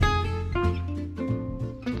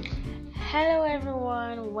Hello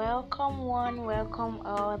everyone, welcome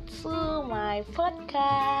all to my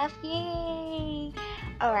podcast. Yay!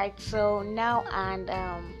 Alright, so now and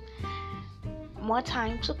more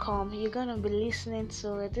time to come, you're gonna be listening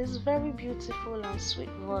to this very beautiful and sweet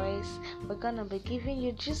voice. We're gonna be giving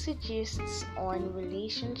you juicy gists on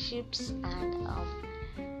relationships and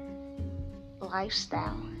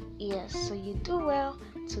lifestyle. Yes, so you do well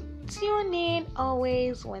to tune in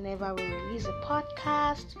always whenever we release a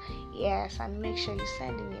podcast. Yes, and make sure you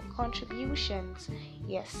send in your contributions.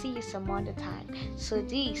 Yes, see you some other time. So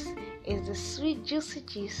this is the sweet juicy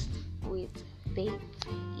gist with Faith.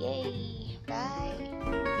 Yay!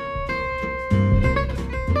 Bye.